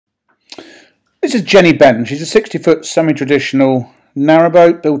This is JennyBen. She's a 60-foot semi-traditional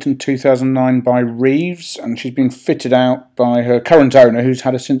narrowboat built in 2009 by Reeves, and she's been fitted out by her current owner, who's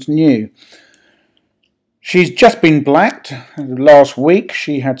had her since new. She's just been blacked. Last week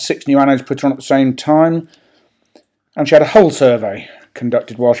she had 6 new anodes put on at the same time, and she had a hull survey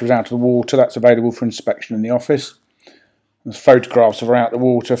conducted while she was out of the water. That's available for inspection in the office. There's photographs of her out of the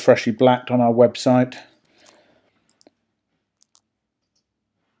water, freshly blacked, on our website.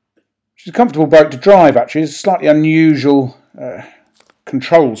 She's a comfortable boat to drive, actually. It's a slightly unusual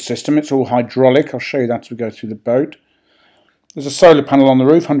control system. It's all hydraulic. I'll show you that as we go through the boat. There's a solar panel on the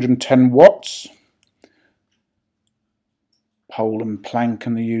roof, 110 watts. Pole and plank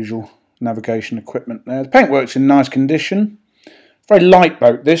and the usual navigation equipment there. The paintwork's in nice condition. Very light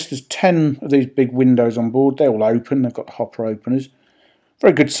boat this. There's 10 of these big windows on board. They're all open. They've got hopper openers.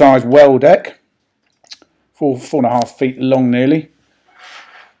 Very good sized well deck. 4.5 feet long nearly.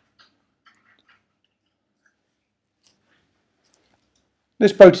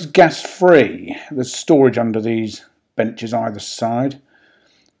 This boat is gas free. There's storage under these benches either side.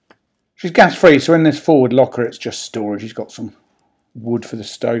 She's gas free, so in this forward locker it's just storage. She's got some wood for the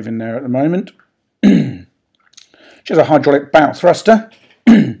stove in there at the moment. She has a hydraulic bow thruster.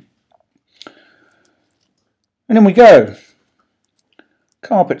 And in we go.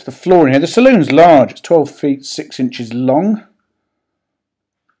 Carpets the floor in here. The saloon's large. It's 12 feet 6 inches long.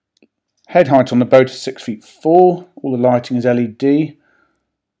 Head height on the boat is 6 feet 4. All the lighting is LED.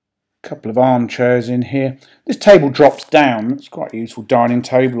 Couple of armchairs in here. This table drops down. It's quite a useful dining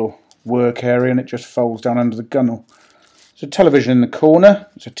table or work area, and it just folds down under the gunnel. There's a television in the corner.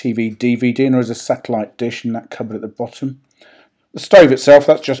 It's a TV DVD, and there is a satellite dish in that cupboard at the bottom. The stove itself,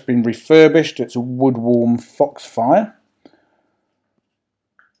 that's just been refurbished. It's a wood warm Foxfire.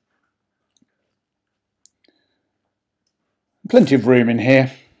 Plenty of room in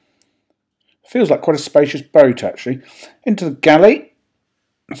here. Feels like quite a spacious boat, actually. Into the galley.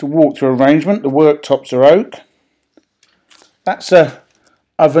 It's a walk-through arrangement. The worktops are oak. That's a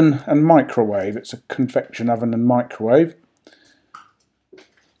oven and microwave. It's a convection oven and microwave.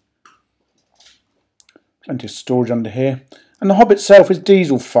 Plenty of storage under here. And the hob itself is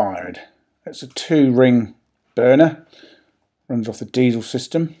diesel fired. It's a 2-ring burner. Runs off the diesel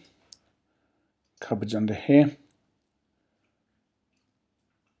system. Cupboards under here.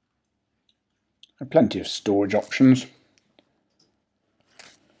 And plenty of storage options.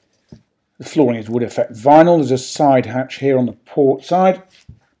 The flooring is wood effect vinyl. There's a side hatch here on the port side.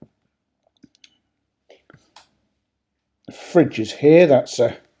 The fridge is here. That's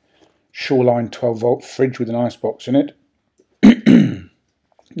a Shoreline 12-volt fridge with an icebox in it.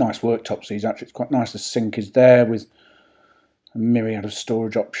 Nice worktops these, actually. It's quite nice. The sink is there with a myriad of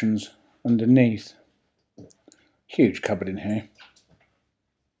storage options underneath. Huge cupboard in here.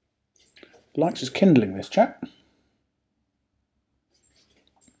 Likes his kindling, this chap.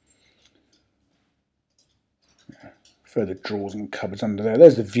 Further drawers and cupboards under there.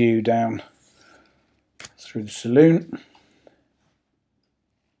 There's the view down through the saloon.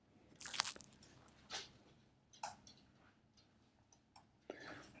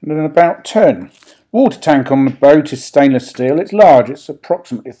 And then an about turn. Water tank on the boat is stainless steel. It's large. It's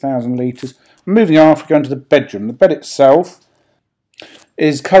approximately 1,000 litres. Moving aft, we go into the bedroom. The bed itself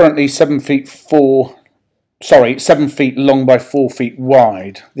is currently 7 feet long by 4 feet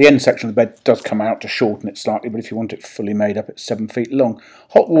wide. The end section of the bed does come out to shorten it slightly, but if you want it fully made up, it's 7 feet long.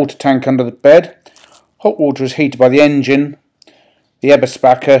 Hot water tank under the bed. Hot water is heated by the engine, the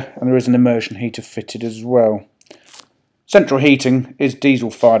Eberspacher, and there is an immersion heater fitted as well. Central heating is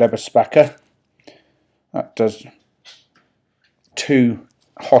diesel-fired Eberspacher. That does 2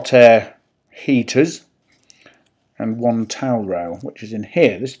 hot air heaters and 1 towel rail, which is in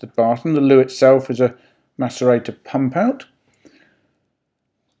here. This is the bathroom. The loo itself is a macerator pump out.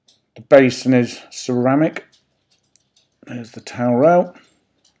 The basin is ceramic. There's the towel rail.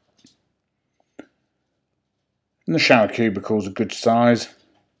 And the shower cubicles are good size.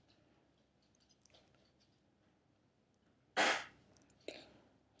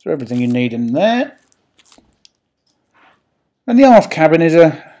 So everything you need in there. And the aft cabin is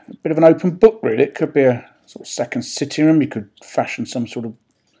a bit of an open book, really. It could be a sort of second sitting room. You could fashion some sort of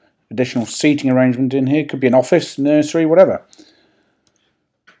additional seating arrangement in here. Could be an office, nursery, whatever.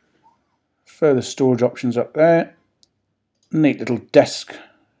 Further storage options up there. Neat little desk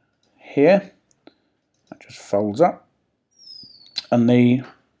here. That just folds up. And the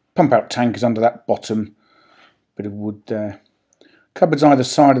pump out tank is under that bottom bit of wood there. Cupboards either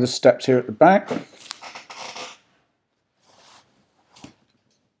side of the steps here at the back. And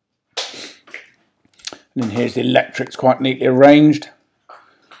then here's the electrics, quite neatly arranged.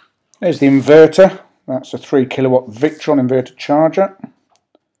 There's the inverter. That's a 3 kilowatt Victron inverter charger.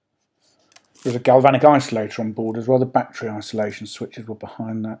 There's a galvanic isolator on board as well. The battery isolation switches were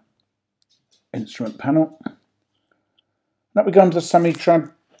behind that instrument panel. Now we go on to the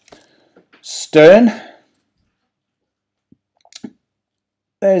semi-trad stern.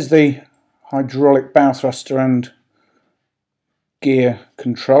 There's the hydraulic bow thruster and gear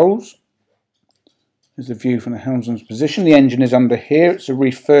controls. There's the view from the helmsman's position. The engine is under here. It's a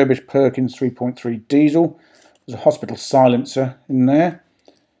refurbished Perkins 3.3 diesel. There's a hospital silencer in there.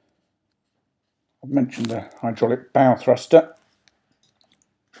 I've mentioned the hydraulic bow thruster.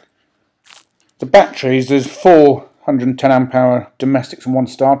 The batteries, there's 410 amp hour domestics and one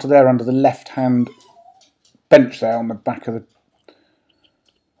starter there under the left hand bench there on the back of the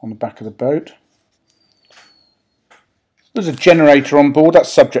boat. There's a generator on board.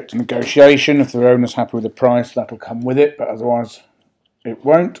 That's subject to negotiation. If the owner's happy with the price, that'll come with it, but otherwise it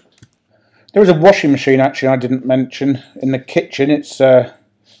won't. There is a washing machine actually I didn't mention in the kitchen. It's a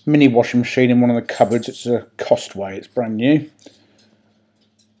mini washing machine in one of the cupboards. It's a Costway. It's brand new.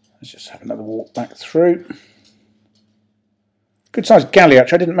 Let's just have another walk back through. Good sized galley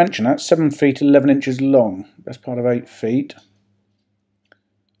actually. I didn't mention that. 7 feet 11 inches long. Best part of 8 feet.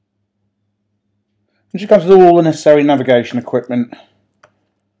 And she comes with all the necessary navigation equipment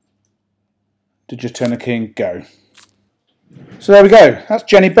to just turn a key and go. So there we go. That's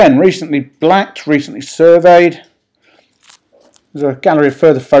JennyBen. Recently blacked, recently surveyed. There's a gallery of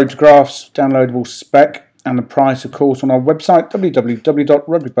further photographs, downloadable spec, and the price, of course, on our website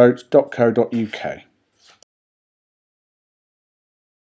www.rugbyboats.co.uk.